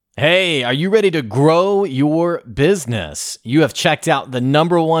Hey, are you ready to grow your business? You have checked out the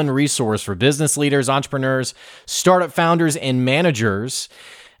number one resource for business leaders, entrepreneurs, startup founders, and managers.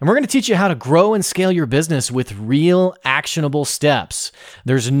 And we're going to teach you how to grow and scale your business with real actionable steps.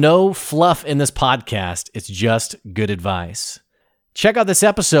 There's no fluff in this podcast. It's just good advice. Check out this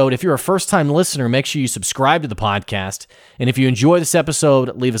episode. If you're a first-time listener, make sure you subscribe to the podcast. And if you enjoy this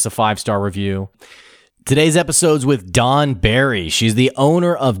episode, leave us a 5-star review. Today's episode's with Dawn Barry. She's the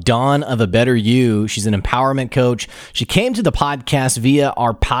owner of Dawn of a Better You. She's an empowerment coach. She came to the podcast via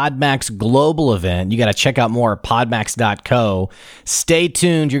our PodMax Global event. You got to check out more at podmax.co. Stay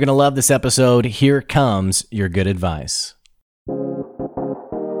tuned. You're going to love this episode. Here comes your good advice.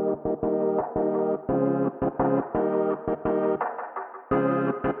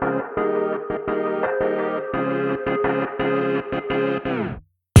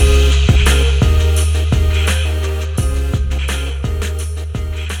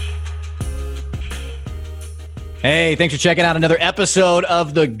 Hey, thanks for checking out another episode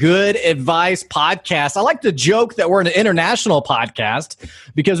of the Good Advice Podcast. I like to joke that we're an international podcast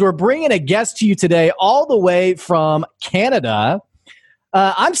because we're bringing a guest to you today all the way from Canada.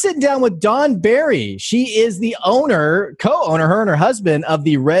 I'm sitting down with Dawn Barry. She is the co-owner, her and her husband, of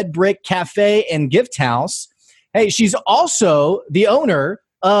the Red Brick Cafe and Gift House. Hey, she's also the owner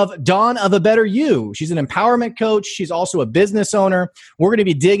of Dawn of a Better You. She's an empowerment coach. She's also a business owner. We're going to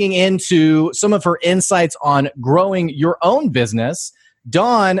be digging into some of her insights on growing your own business.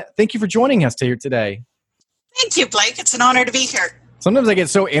 Dawn, thank you for joining us here today. Thank you, Blake. It's an honor to be here. Sometimes I get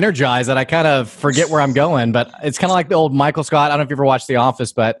so energized that I kind of forget where I'm going, but it's kind of like the old Michael Scott. I don't know if you ever watched The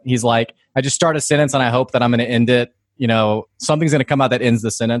Office, but he's like, I just start a sentence and I hope that I'm going to end it. You know, something's going to come out that ends the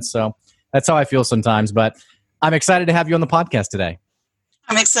sentence. So that's how I feel sometimes, but I'm excited to have you on the podcast today.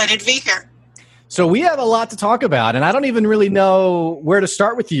 I'm excited to be here. So we have a lot to talk about, and I don't even really know where to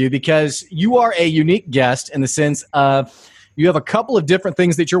start with you because you are a unique guest in the sense of you have a couple of different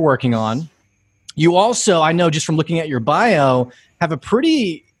things that you're working on. You also, I know just from looking at your bio, have a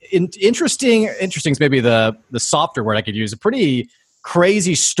pretty interesting is maybe the softer word I could use, a pretty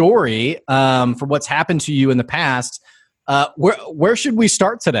crazy story for what's happened to you in the past. Where should we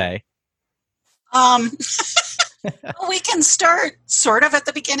start today? We can start sort of at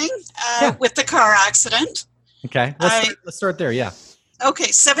the beginning with the car accident. Okay, let's start there, yeah.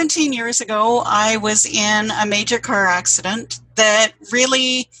 Okay, 17 years ago, I was in a major car accident that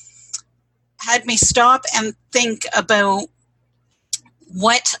really had me stop and think about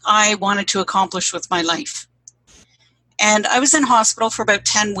what I wanted to accomplish with my life. And I was in hospital for about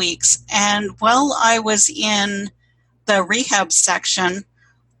 10 weeks. And while I was in the rehab section,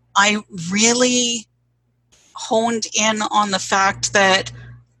 I really honed in on the fact that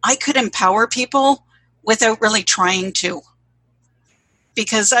I could empower people without really trying to.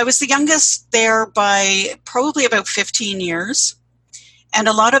 Because I was the youngest there by probably about 15 years. And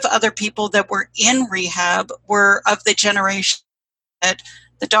a lot of other people that were in rehab were of the generation that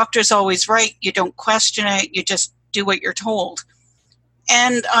the doctor's always right, you don't question it, you just do what you're told.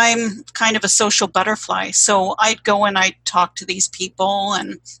 And I'm kind of a social butterfly. So I'd go and I'd talk to these people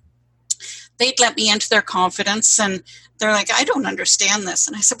and they'd let me into their confidence, and they're like, I don't understand this.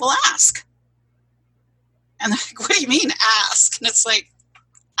 And I said, well, ask. And they're like, what do you mean, ask? And it's like,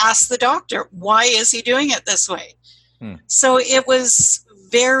 ask the doctor. Why is he doing it this way? So it was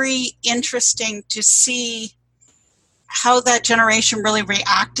very interesting to see how that generation really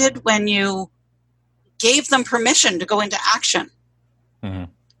reacted when you gave them permission to go into action. Mm-hmm.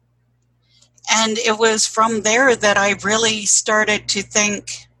 And it was from there that I really started to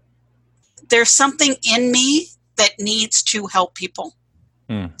think, there's something in me that needs to help people.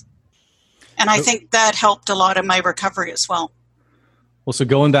 And I think that helped a lot in my recovery as well. Well, so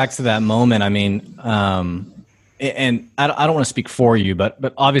going back to that moment, I mean, and I don't want to speak for you,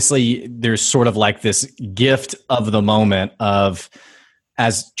 but obviously there's sort of like this gift of the moment of,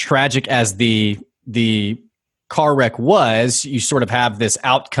 as tragic as the car wreck was, you sort of have this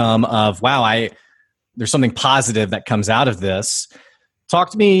outcome of, wow, there's something positive that comes out of this. Talk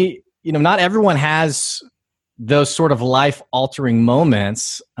to me. You know, not everyone has those sort of life-altering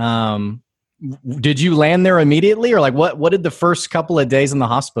moments. Did you land there immediately, or like what did the first couple of days in the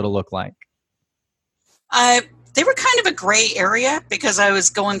hospital look like? They were kind of a gray area because I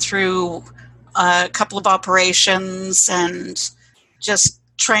was going through a couple of operations and just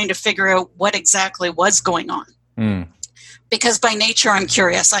trying to figure out what exactly was going on. Because by nature, I'm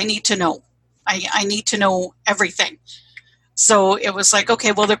curious. I need to know. I need to know everything. So it was like,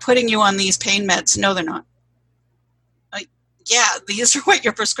 okay, well, they're putting you on these pain meds. No, they're not. Yeah, these are what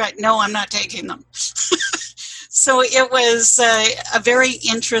you're prescribed. No, I'm not taking them. So it was a very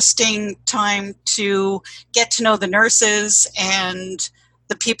interesting time to get to know the nurses and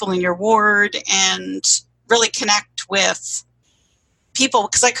the people in your ward and really connect with people,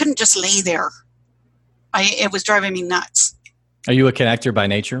 because I couldn't just lay there. It was driving me nuts. Are you a connector by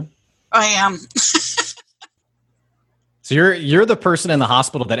nature? I am. So you're the person in the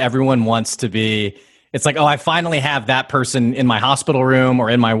hospital that everyone wants to be. It's like, oh, I finally have that person in my hospital room or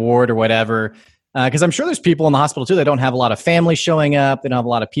in my ward or whatever. Because I'm sure there's people in the hospital too that don't have a lot of family showing up. They don't have a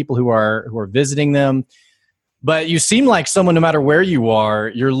lot of people who are visiting them. But you seem like someone, no matter where you are,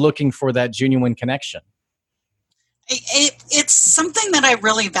 you're looking for that genuine connection. It's something that I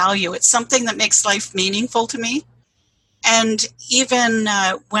really value. It's something that makes life meaningful to me. And even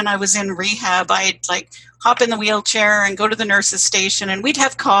when I was in rehab, I'd like hop in the wheelchair and go to the nurse's station, and we'd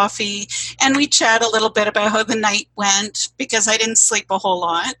have coffee and we'd chat a little bit about how the night went, because I didn't sleep a whole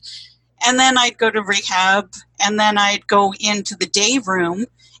lot. And then I'd go to rehab, and then I'd go into the day room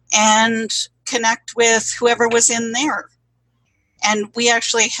and connect with whoever was in there. And we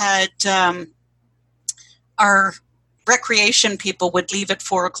actually had our recreation people would leave at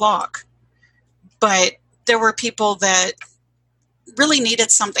 4:00, but there were people that really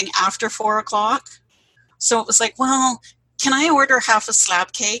needed something after 4:00. So it was like, well, can I order half a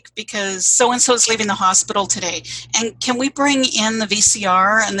slab cake because so-and-so is leaving the hospital today? And can we bring in the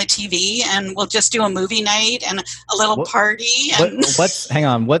VCR and the TV, and we'll just do a movie night and a little party? And Hang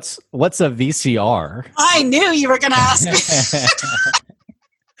on. What's a VCR? I knew you were going to ask me.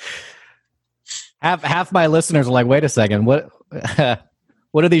 Half my listeners are like, wait a second,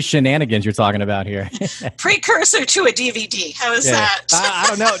 what are these shenanigans you're talking about here? Precursor to a DVD. How is that? I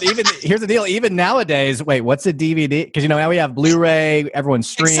don't know. Here's the deal. Even nowadays, wait, what's a DVD? Because now we have Blu-ray. Everyone's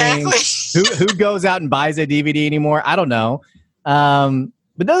streaming. Exactly. Who goes out and buys a DVD anymore? I don't know.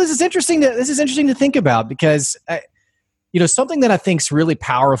 But no, this is interesting. This is interesting to think about, because something that I think is really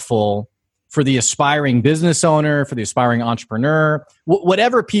powerful for the aspiring business owner, for the aspiring entrepreneur,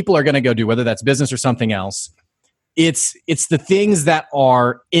 whatever people are going to go do, whether that's business or something else. It's the things that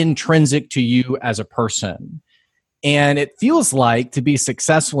are intrinsic to you as a person. And it feels like to be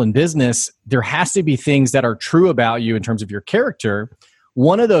successful in business, there has to be things that are true about you in terms of your character.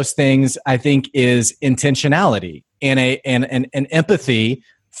 One of those things, I think, is intentionality and an empathy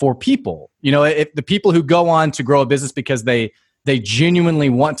for people. If the people who go on to grow a business because they genuinely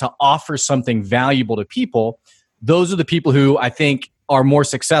want to offer something valuable to people, those are the people who I think are more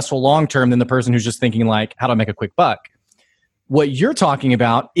successful long-term than the person who's just thinking like, how do I make a quick buck? What you're talking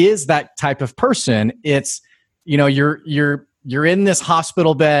about is that type of person. It's, you're in this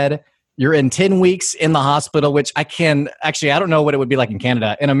hospital bed, you're in 10 weeks in the hospital, which I don't know what it would be like in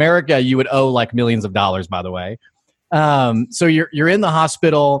Canada. In America, you would owe like millions of dollars, by the way. So you're in the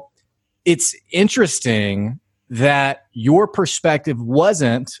hospital. It's interesting that your perspective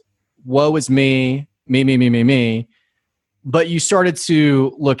wasn't, woe is me, but you started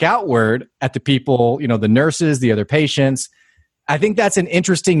to look outward at the people, the nurses, the other patients. I think that's an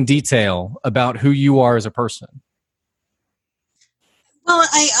interesting detail about who you are as a person. Well,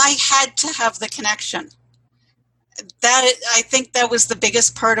 I had to have the connection. I think that was the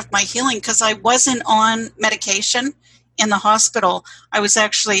biggest part of my healing, because I wasn't on medication in the hospital. I was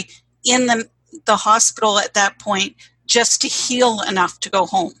actually in the hospital at that point just to heal enough to go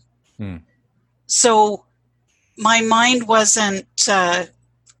home. So my mind wasn't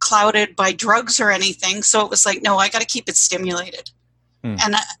clouded by drugs or anything. So it was like, no, I got to keep it stimulated.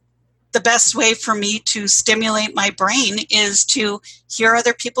 And the best way for me to stimulate my brain is to hear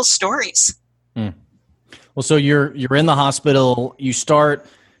other people's stories. Well, so you're in the hospital. You start,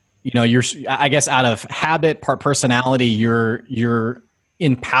 you're, I guess, out of habit, personality. You're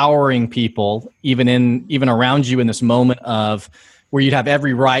empowering people, even around you in this moment of where you'd have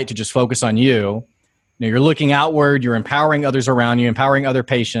every right to just focus on you. You're looking outward, you're empowering others around you, empowering other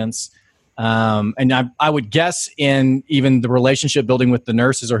patients. And I would guess in even the relationship building with the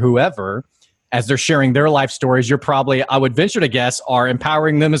nurses or whoever, as they're sharing their life stories, you're probably, I would venture to guess, are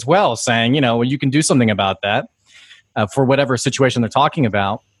empowering them as well, saying, well, you can do something about that for whatever situation they're talking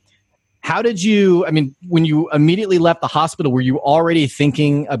about. How did you, when you immediately left the hospital, were you already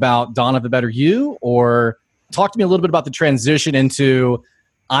thinking about Dawn of a Better You? Or talk to me a little bit about the transition into,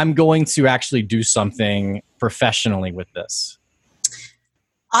 I'm going to actually do something professionally with this.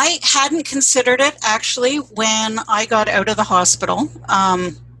 I hadn't considered it, actually, when I got out of the hospital.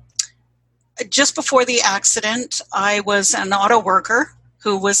 Just before the accident, I was an auto worker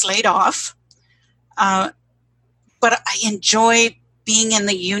who was laid off. But I enjoyed being in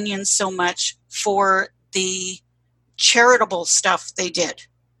the union so much for the charitable stuff they did.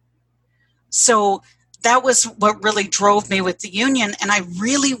 So that was what really drove me with the union. And I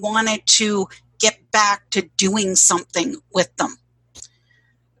really wanted to get back to doing something with them.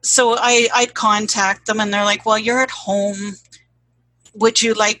 So I'd contact them and they're like, well, you're at home. Would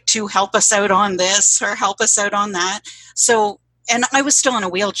you like to help us out on this or help us out on that? So, and I was still in a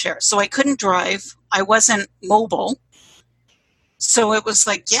wheelchair, so I couldn't drive. I wasn't mobile. So it was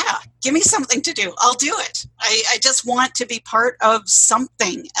like, yeah, give me something to do. I'll do it. I just want to be part of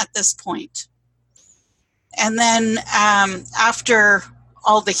something at this point. And then after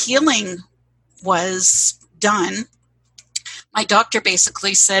all the healing was done, my doctor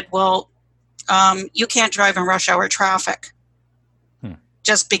basically said, well, you can't drive in rush hour traffic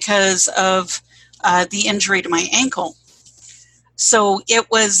just because of the injury to my ankle. So it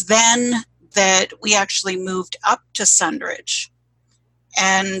was then that we actually moved up to Sundridge.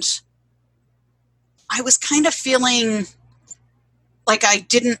 And I was kind of feeling like I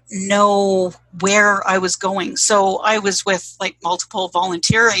didn't know where I was going. So I was with like multiple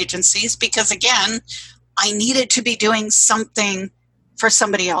volunteer agencies because, again, I needed to be doing something for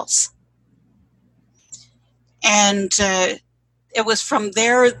somebody else. And it was from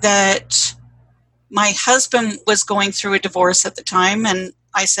there that my husband was going through a divorce at the time. And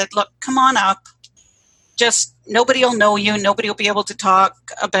I said, look, come on up. Just nobody will know you. Nobody will be able to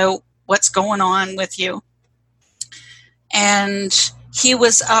talk about what's going on with you. And he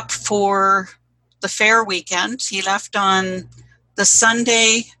was up for the fair weekend. He left on the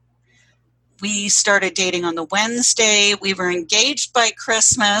Sunday. We started dating on the Wednesday. We were engaged by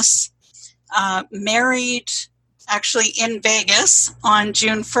Christmas, married actually in Vegas on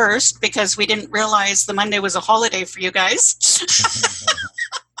June 1st because we didn't realize the Monday was a holiday for you guys.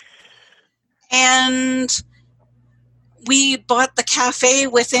 And we bought the cafe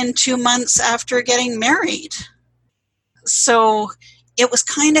within 2 months after getting married. So it was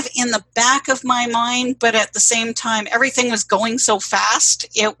kind of in the back of my mind, but at the same time, everything was going so fast.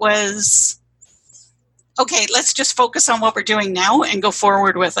 It was, okay, let's just focus on what we're doing now and go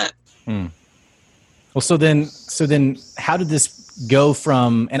forward with it. Well, so then how did this go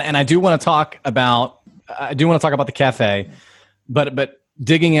from, and I do want to talk about the cafe, but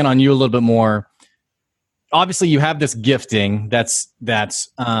digging in on you a little bit more. Obviously you have this gifting that's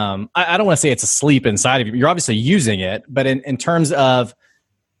I don't want to say it's asleep inside of you. You're obviously using it, but in terms of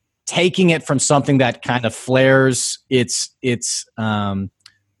taking it from something that kind of flares its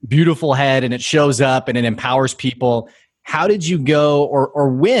beautiful head and it shows up and it empowers people. How did you go, or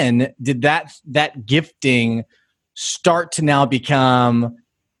when did that gifting start to now become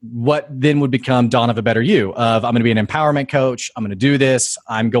what then would become Dawn of a Better You? Of I'm going to be an empowerment coach. I'm going to do this.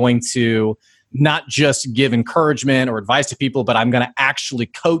 I'm going to not just give encouragement or advice to people, but I'm going to actually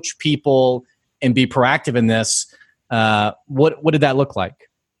coach people and be proactive in this. What did that look like?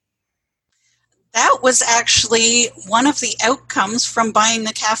 That was actually one of the outcomes from buying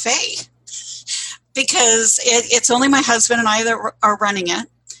the cafe, because it's only my husband and I that are running it.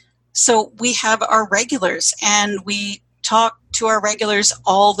 So we have our regulars and we talk to our regulars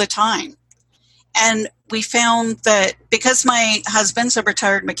all the time. And we found that because my husband's a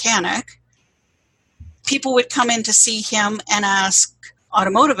retired mechanic, people would come in to see him and ask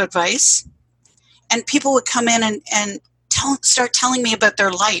automotive advice. And people would come in and start telling me about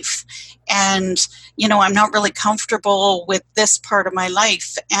their life. And, I'm not really comfortable with this part of my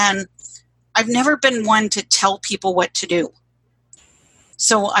life. And I've never been one to tell people what to do.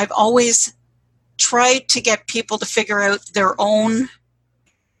 So I've always tried to get people to figure out their own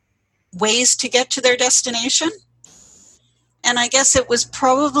ways to get to their destination. And I guess it was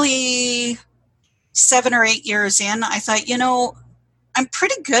probably 7 or 8 years in, I thought, I'm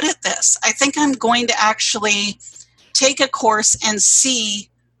pretty good at this. I think I'm going to actually take a course and see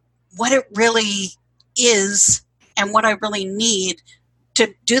what it really is and what I really need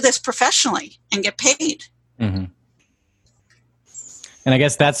to do this professionally and get paid. Mm-hmm. And I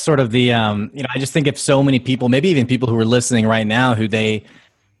guess that's sort of the, I just think if so many people, maybe even people who are listening right now, who they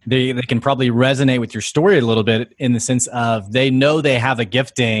can probably resonate with your story a little bit in the sense of they know they have a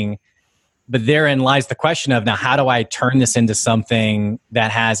gifting, but therein lies the question of, now, how do I turn this into something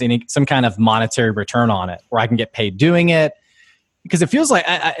that has some kind of monetary return on it, where I can get paid doing it? Because it feels like,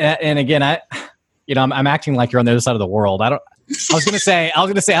 I'm acting like you're on the other side of the world. I was going to say,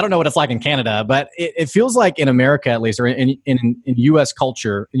 I don't know what it's like in Canada, but it feels like in America, at least, or in U.S.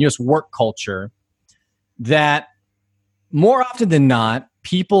 culture, in U.S. work culture, that more often than not,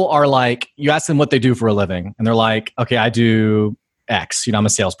 people are like, you ask them what they do for a living, and they're like, okay, I do X, I'm a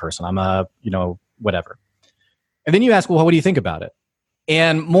salesperson, I'm a, whatever. And then you ask, well, what do you think about it?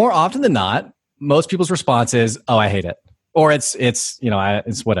 And more often than not, most people's response is, oh, I hate it. Or it's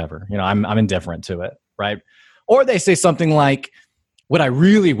whatever, I'm indifferent to it. right? Or they say something like, what I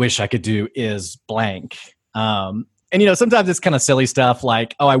really wish I could do is blank. And sometimes it's kind of silly stuff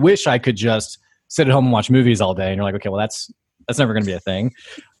like, oh, I wish I could just sit at home and watch movies all day. And you're like, okay, well, that's never going to be a thing.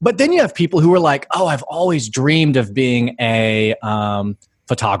 But then you have people who are like, oh, I've always dreamed of being a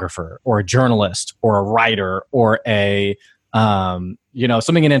photographer or a journalist or a writer or a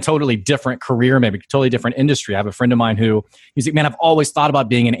something in a totally different career, maybe totally different industry. I have a friend of mine who he's like, man, I've always thought about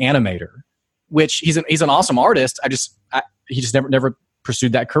being an animator, which he's an awesome artist. He just never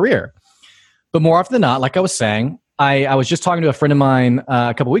pursued that career. But more often than not, like I was saying, I was just talking to a friend of mine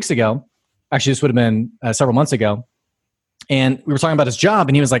a couple weeks ago. Actually, this would have been several months ago. And we were talking about his job,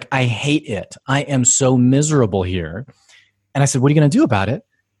 and he was like, I hate it. I am so miserable here. And I said, what are you going to do about it?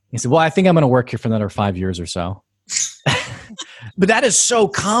 He said, well, I think I'm going to work here for another 5 years or so. But that is so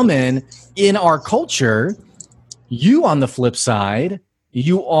common in our culture. You, on the flip side,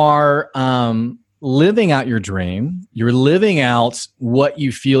 you are living out your dream. You're living out what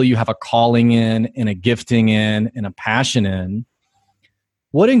you feel you have a calling in and a gifting in and a passion in.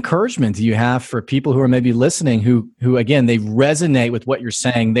 What encouragement do you have for people who are maybe listening who again, they resonate with what you're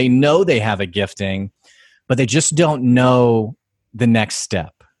saying? They know they have a gifting, but they just don't know the next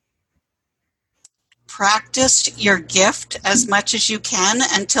step. Practice your gift as much as you can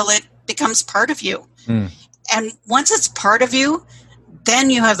until it becomes part of you. And once it's part of you, then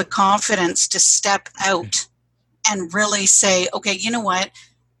you have the confidence to step out and really say, okay, you know what?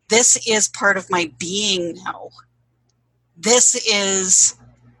 This is part of my being now. This is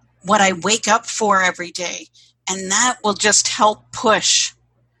what I wake up for every day. And that will just help push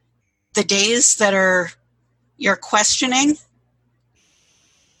the days that you're questioning.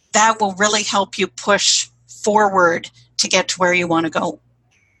 That will really help you push forward to get to where you want to go.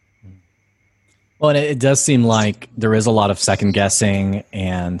 Well, and it does seem like there is a lot of second guessing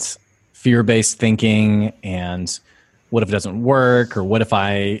and fear-based thinking and what if it doesn't work or what if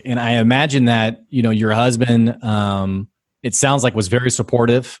and I imagine that, your husband, it sounds like was very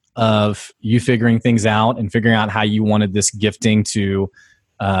supportive of you figuring things out and figuring out how you wanted this gifting to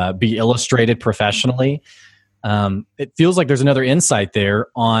be illustrated professionally. It feels like there's another insight there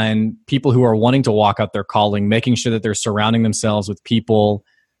on people who are wanting to walk out their calling, making sure that they're surrounding themselves with people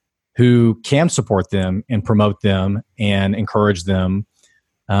who can support them and promote them and encourage them.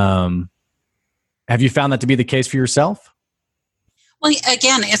 Have you found that to be the case for yourself? Well,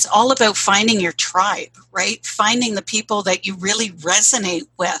 again, it's all about finding your tribe, right? Finding the people that you really resonate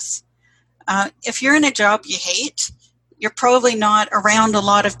with. If you're in a job you hate, you're probably not around a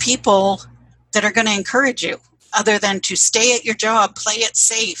lot of people that are going to encourage you other than to stay at your job, play it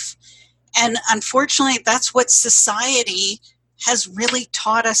safe. And unfortunately, that's what society has really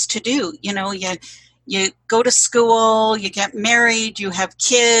taught us to do. You go to school, you get married, you have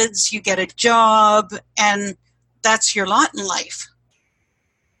kids, you get a job, and that's your lot in life.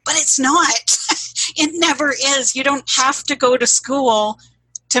 But it's not. It never is. You don't have to go to school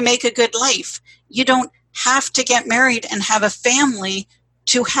to make a good life. You don't have to get married and have a family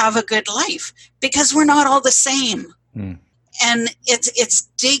to have a good life, because we're not all the same. And it's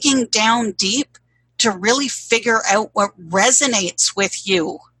digging down deep to really figure out what resonates with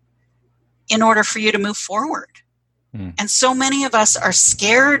you in order for you to move forward. And so many of us are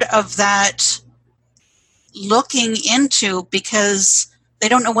scared of that looking into because they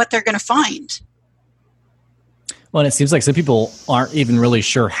don't know what they're going to find. Well, and it seems like some people aren't even really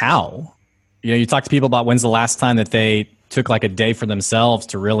sure how. You talk to people about when's the last time that they took like a day for themselves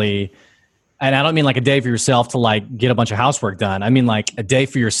to really, and I don't mean like a day for yourself to like get a bunch of housework done. I mean like a day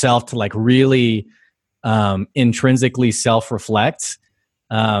for yourself to like really intrinsically self-reflect.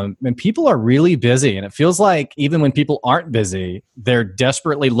 And people are really busy, and it feels like even when people aren't busy, they're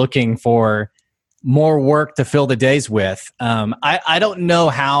desperately looking for more work to fill the days with. I don't know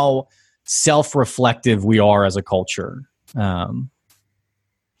how self-reflective we are as a culture. Well,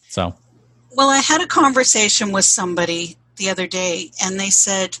 I had a conversation with somebody the other day, and they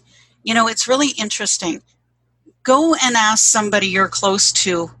said, it's really interesting. Go and ask somebody you're close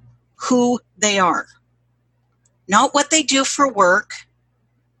to who they are. Not what they do for work,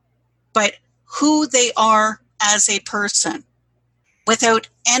 but who they are as a person, without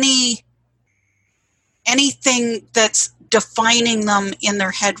anything that's defining them in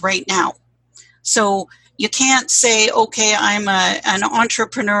their head right now. So you can't say, okay, I'm an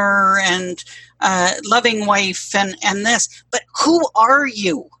entrepreneur and a loving wife and this, but who are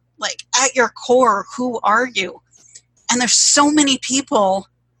you? Like at your core, who are you? And there's so many people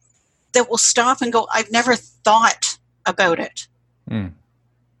that will stop and go, I've never thought about it.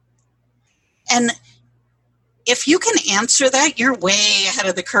 And if you can answer that, you're way ahead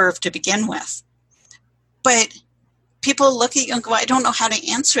of the curve to begin with. But people look at you and go, I don't know how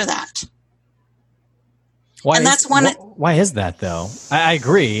to answer that. Why is that though? I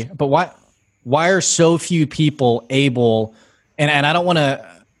agree, but why are so few people able, and I don't want to,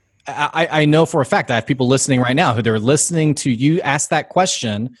 I know for a fact I have people listening right now who they're listening to you ask that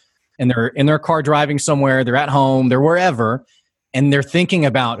question, and they're in their car driving somewhere, they're at home, they're wherever, and they're thinking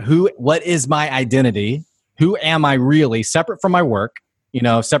about what is my identity? Who am I really, separate from my work,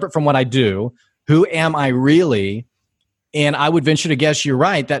 separate from what I do? Who am I really? And I would venture to guess you're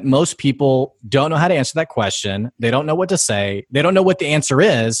right that most people don't know how to answer that question. They don't know what to say. They don't know what the answer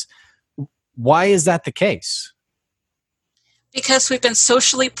is. Why is that the case? Because we've been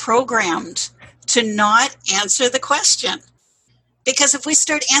socially programmed to not answer the question. Because if we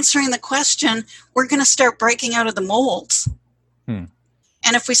start answering the question, we're going to start breaking out of the molds.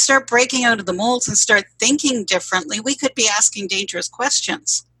 And if we start breaking out of the molds and start thinking differently, we could be asking dangerous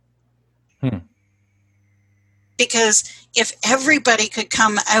questions. Because if everybody could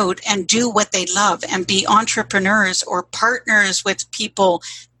come out and do what they love and be entrepreneurs or partners with people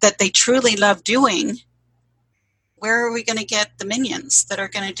that they truly love doing, where are we going to get the minions that are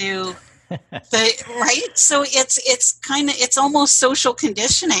going to do right? So it's almost social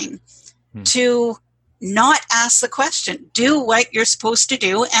conditioning to not ask the question. Do what you're supposed to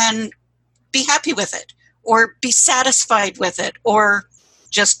do and be happy with it, or be satisfied with it, or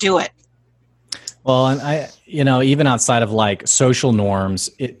just do it. Well, and I, even outside of like social norms,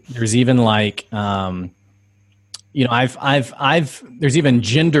 there's even like, there's even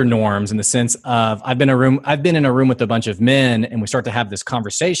gender norms in the sense of I've been in a room with a bunch of men, and we start to have this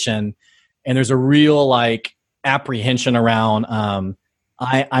conversation, and there's a real like apprehension around,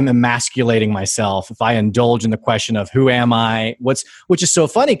 I'm emasculating myself if I indulge in the question of who am I, which is so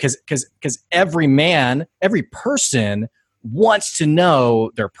funny because every person wants to know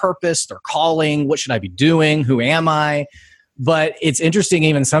their purpose, their calling, what should I be doing, who am I? But it's interesting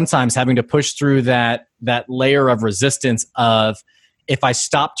even sometimes having to push through that layer of resistance of, if I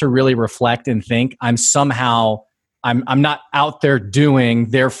stop to really reflect and think, I'm not out there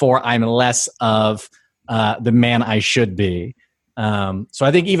doing, therefore I'm less of the man I should be. So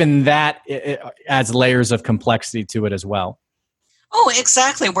I think even that it adds layers of complexity to it as well. Oh,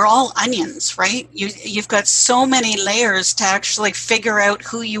 exactly. We're all onions, right? You've got so many layers to actually figure out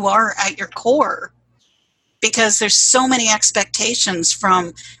who you are at your core, because there's so many expectations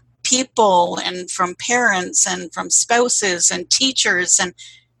from people and from parents and from spouses and teachers, and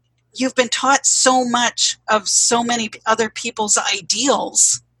you've been taught so much of so many other people's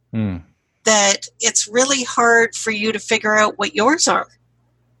ideals that it's really hard for you to figure out what yours are.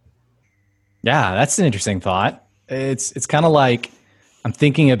 Yeah, that's an interesting thought. It's kind of like, I'm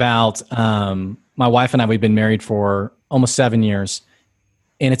thinking about my wife and I, we've been married for almost 7 years.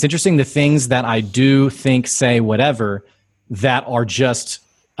 And it's interesting, the things that I do, think, say, whatever, that are just,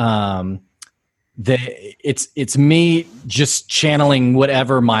 it's me just channeling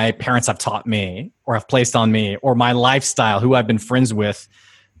whatever my parents have taught me or have placed on me, or my lifestyle, who I've been friends with,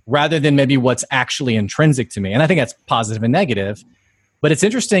 rather than maybe what's actually intrinsic to me. And I think that's positive and negative. But it's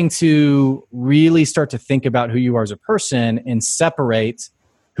interesting to really start to think about who you are as a person and separate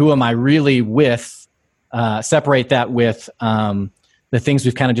who am I really with, separate that with the things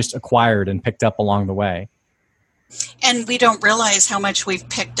we've kind of just acquired and picked up along the way. And we don't realize how much we've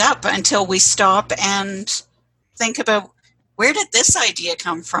picked up until we stop and think about, where did this idea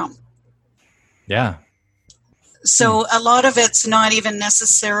come from? Yeah. So a lot of it's not even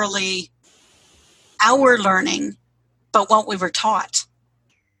necessarily our learning, but what we were taught.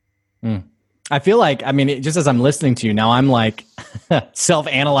 I feel like, just as I'm listening to you now, I'm like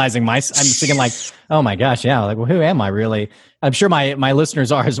self-analyzing I'm thinking like, oh my gosh, yeah, like, well, who am I really? I'm sure my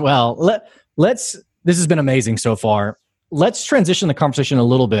listeners are as well. This has been amazing so far. Let's transition the conversation a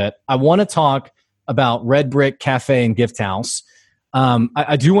little bit. I want to talk about Red Brick Cafe and Gift House.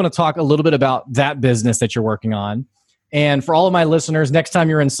 I do want to talk a little bit about that business that you're working on. And for all of my listeners, next time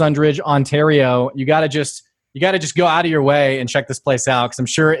you're in Sundridge, Ontario, you got to just go out of your way and check this place out, because I'm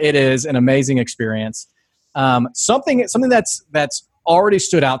sure it is an amazing experience. Something that's already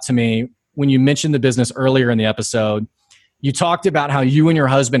stood out to me when you mentioned the business earlier in the episode. You talked about how you and your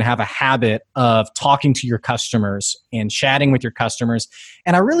husband have a habit of talking to your customers and chatting with your customers.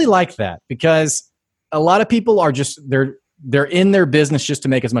 And I really like that, because a lot of people are just, they're in their business just to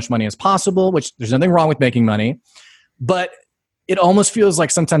make as much money as possible, which there's nothing wrong with making money. But it almost feels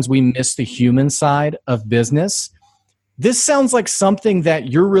like sometimes we miss the human side of business. This sounds like something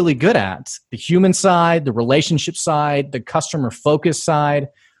that you're really good at. The human side, the relationship side, the customer focus side.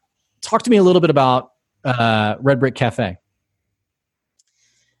 Talk to me a little bit about Red Brick Cafe.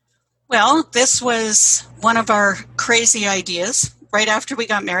 Well, this was one of our crazy ideas right after we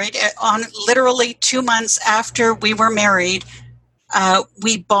got married. On literally 2 months after we were married,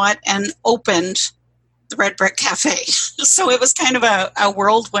 we bought and opened the Red Brick Cafe. So it was kind of a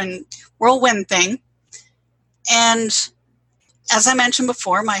whirlwind thing. And as I mentioned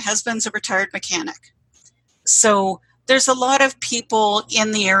before, my husband's a retired mechanic. So there's a lot of people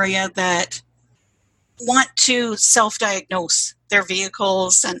in the area that want to self-diagnose their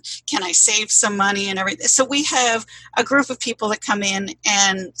vehicles and can I save some money and everything. So we have a group of people that come in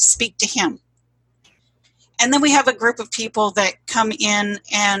and speak to him. And then we have a group of people that come in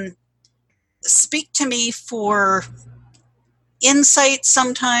and speak to me for insight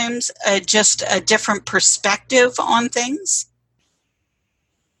sometimes, just a different perspective on things.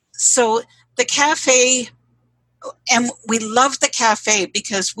 So the cafe, and we love the cafe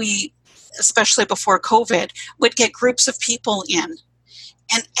because we, especially before COVID, would get groups of people in.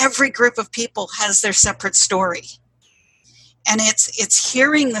 And every group of people has their separate story. And it's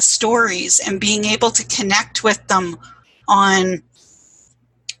hearing the stories and being able to connect with them on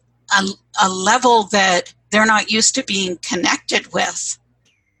a level that they're not used to being connected with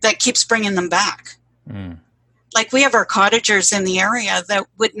that keeps bringing them back. Mm. Like we have our cottagers in the area that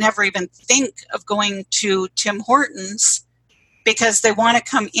would never even think of going to Tim Hortons because they want to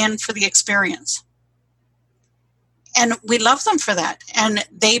come in for the experience. And we love them for that. And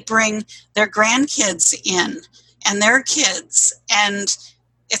they bring their grandkids in and their kids. And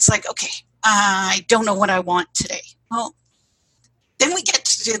it's like, okay, I don't know what I want today. Well, then we get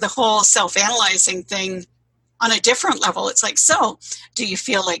to do the whole self-analyzing thing on a different level. It's like, so do you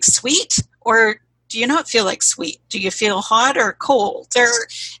feel like sweet or do you not feel like sweet? Do you feel hot or cold?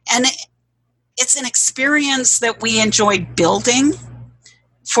 And it's an experience that we enjoy building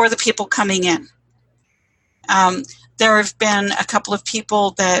for the people coming in. There have been a couple of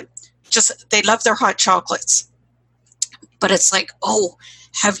people that they love their hot chocolates. But it's like, oh,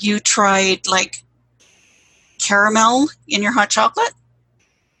 have you tried like caramel in your hot chocolate?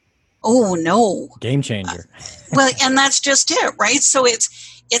 Oh, no. Game changer. Well, and that's just it, right? So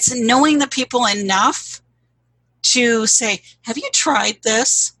it's knowing the people enough to say, have you tried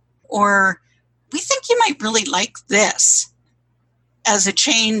this? Or we think you might really like this as a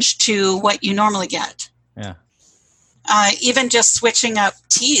change to what you normally get. Yeah. Even just switching up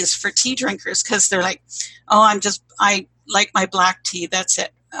teas for tea drinkers because they're like, oh, I like my black tea. That's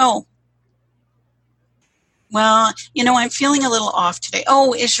it. Oh, well, I'm feeling a little off today.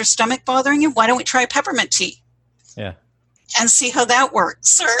 Oh, is your stomach bothering you? Why don't we try peppermint tea? Yeah. And see how that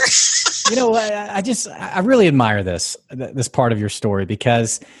works. I really admire this part of your story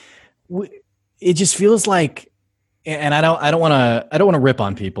because it just feels like, and I don't want to rip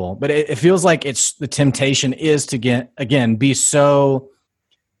on people, but it feels like it's the temptation is to be so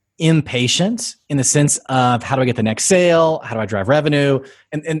impatient in the sense of how do I get the next sale? How do I drive revenue?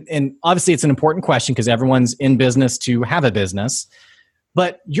 And obviously it's an important question because everyone's in business to have a business,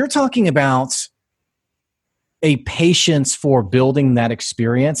 but you're talking about a patience for building that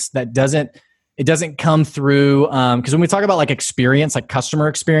experience that doesn't come through. Because when we talk about like experience, like customer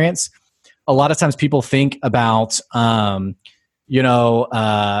experience, a lot of times people think about,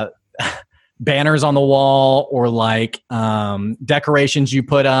 banners on the wall or like decorations you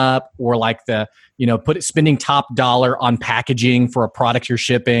put up or like spending top dollar on packaging for a product you're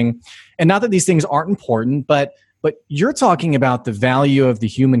shipping. And not that these things aren't important, but you're talking about the value of the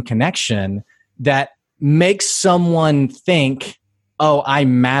human connection that makes someone think, oh, I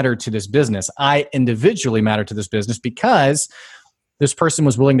matter to this business. I individually matter to this business because this person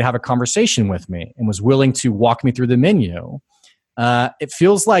was willing to have a conversation with me and was willing to walk me through the menu. It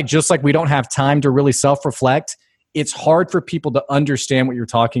feels like just like we don't have time to really self-reflect, it's hard for people to understand what you're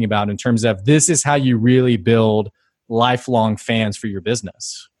talking about in terms of this is how you really build lifelong fans for your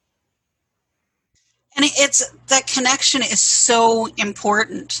business. And that connection is so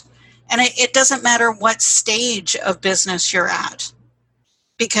important. And it doesn't matter what stage of business you're at.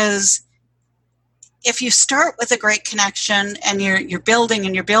 Because if you start with a great connection and you're building,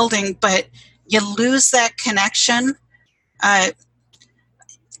 but you lose that connection,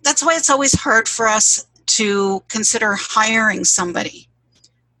 that's why it's always hard for us to consider hiring somebody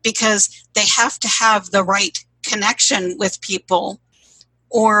because they have to have the right connection with people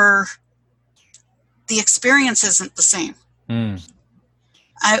or the experience isn't the same. Mm.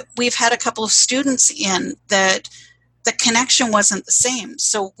 We've had a couple of students in that the connection wasn't the same.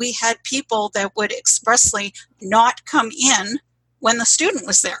 So we had people that would expressly not come in when the student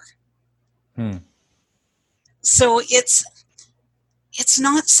was there. Hmm. So it's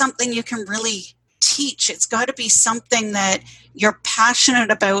not something you can really teach. It's got to be something that you're passionate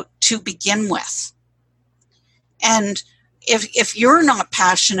about to begin with. And if you're not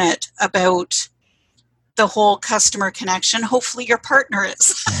passionate about the whole customer connection, hopefully your partner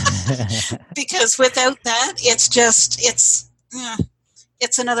is. Because without that, it's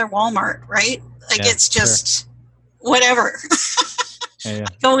another Walmart, right? Like, yeah, it's just whatever. I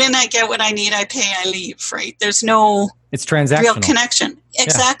go in, I get what I need, I pay, I leave, right? There's no it's transactional. Real connection.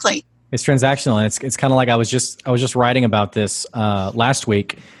 Exactly. Yeah. It's transactional. And it's kind of like I was just writing about this last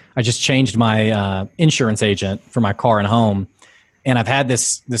week. I just changed my insurance agent for my car and home. And I've had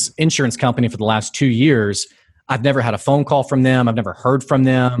this insurance company for the last 2 years. I've never had a phone call from them. I've never heard from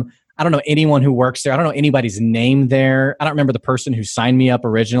them. I don't know anyone who works there. I don't know anybody's name there. I don't remember the person who signed me up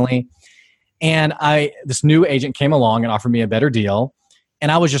originally. And this new agent came along and offered me a better deal. And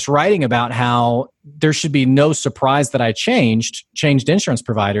I was just writing about how there should be no surprise that I changed insurance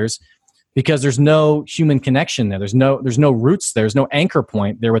providers, because there's no human connection there. There's no roots there. There's no anchor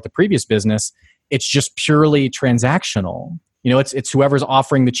point there with the previous business. It's just purely transactional. It's whoever's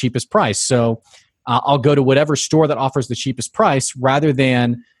offering the cheapest price. So I'll go to whatever store that offers the cheapest price, rather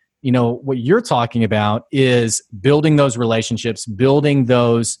than, what you're talking about is building those relationships, building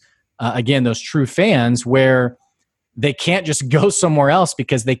those, again, those true fans where they can't just go somewhere else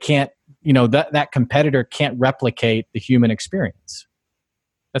because they can't, that competitor can't replicate the human experience.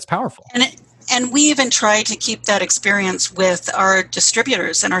 That's powerful. And we even try to keep that experience with our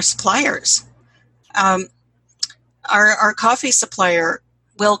distributors and our suppliers. Our coffee supplier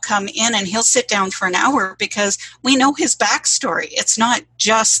will come in and he'll sit down for an hour because we know his backstory. It's not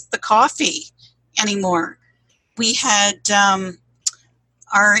just the coffee anymore. We had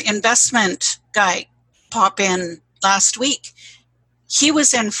our investment guy pop in last week. He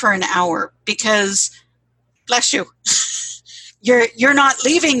was in for an hour because, bless you, you're not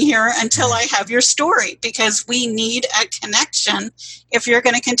leaving here until I have your story, because we need a connection if you're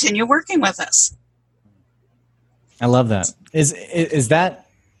going to continue working with us. I love that. Is that,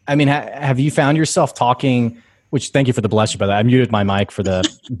 have you found yourself talking, which, thank you for the bless you, by that. I muted my mic for the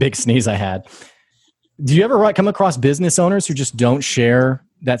big sneeze I had. Do you ever come across business owners who just don't share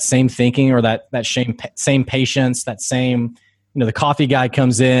that same thinking, or that same patience, that same, the coffee guy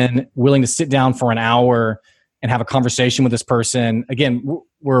comes in willing to sit down for an hour and have a conversation with this person? Again,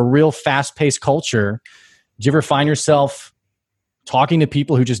 we're a real fast-paced culture. Do you ever find yourself talking to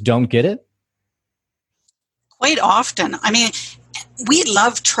people who just don't get it? Quite often. We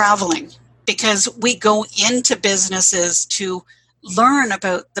love traveling because we go into businesses to learn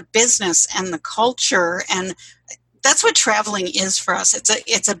about the business and the culture, and that's what traveling is for us.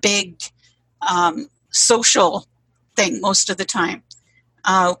 It's a big social thing most of the time.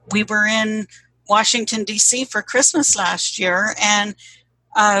 We were in Washington, D.C. for Christmas last year, and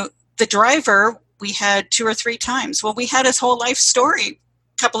the driver we had 2 or 3 times. Well, we had his whole life story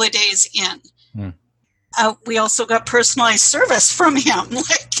a couple of days in. We also got personalized service from him.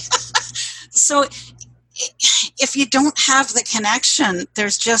 So if you don't have the connection,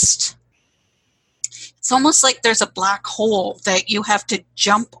 it's almost like there's a black hole that you have to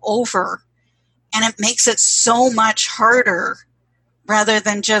jump over, and it makes it so much harder rather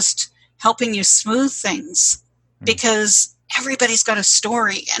than just helping you smooth things, because everybody's got a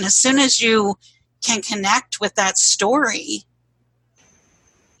story. And as soon as you can connect with that story,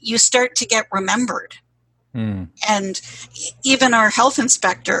 you start to get remembered. And even our health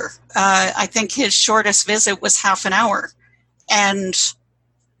inspector, I think his shortest visit was half an hour. And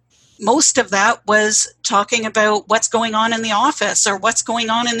most of that was talking about what's going on in the office or what's going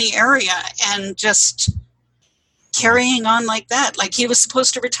on in the area, and just carrying on like that. Like, he was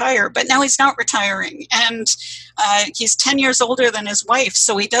supposed to retire, but now he's not retiring. And he's 10 years older than his wife,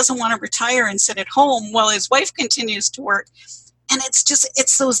 so he doesn't want to retire and sit at home while his wife continues to work. And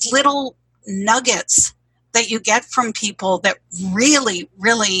it's those little nuggets that you get from people that really,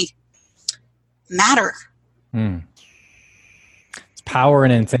 really matter. It's power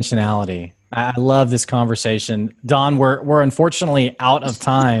and intentionality. I love this conversation. Dawn, we're unfortunately out of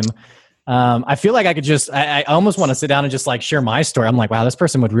time. I feel like I could I almost want to sit down and just share my story. I'm like, wow, this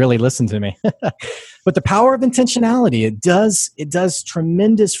person would really listen to me. But the power of intentionality, it does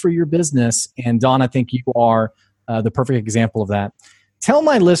tremendous for your business. And Dawn, I think you are the perfect example of that. Tell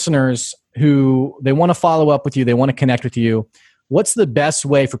my listeners who they want to follow up with you, they want to connect with you, what's the best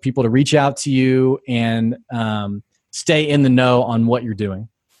way for people to reach out to you and stay in the know on what you're doing?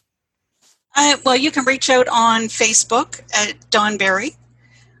 Well, you can reach out on Facebook at Dawn Berry.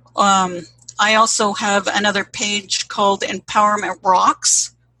 I also have another page called Empowerment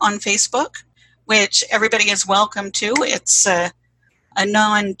Rocks on Facebook, which everybody is welcome to. It's a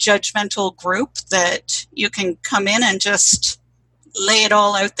non-judgmental group that you can come in and just lay it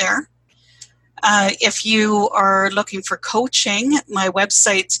all out there. If you are looking for coaching, my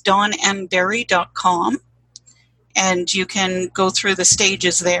website's dawnmberry.com, and you can go through the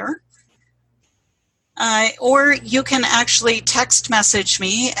stages there. Or you can actually text message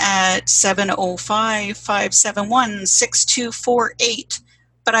me at 705-571-6248.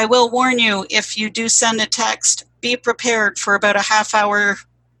 But I will warn you, if you do send a text, be prepared for about a half hour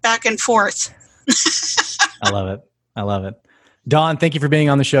back and forth. I love it. I love it. Dawn, thank you for being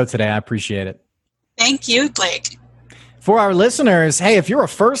on the show today. I appreciate it. Thank you, Blake. For our listeners, hey, if you're a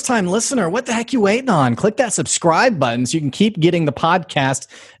first-time listener, what the heck you waiting on? Click that subscribe button so you can keep getting the podcast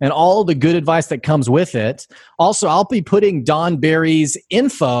and all the good advice that comes with it. Also, I'll be putting Dawn Berry's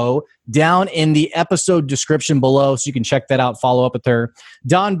info down in the episode description below so you can check that out, follow up with her.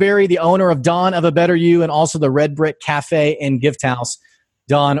 Dawn Berry, the owner of Dawn of a Better You and also the Red Brick Cafe and Gift House.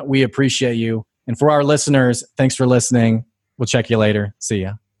 Dawn, we appreciate you. And for our listeners, thanks for listening. We'll check you later. See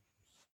ya.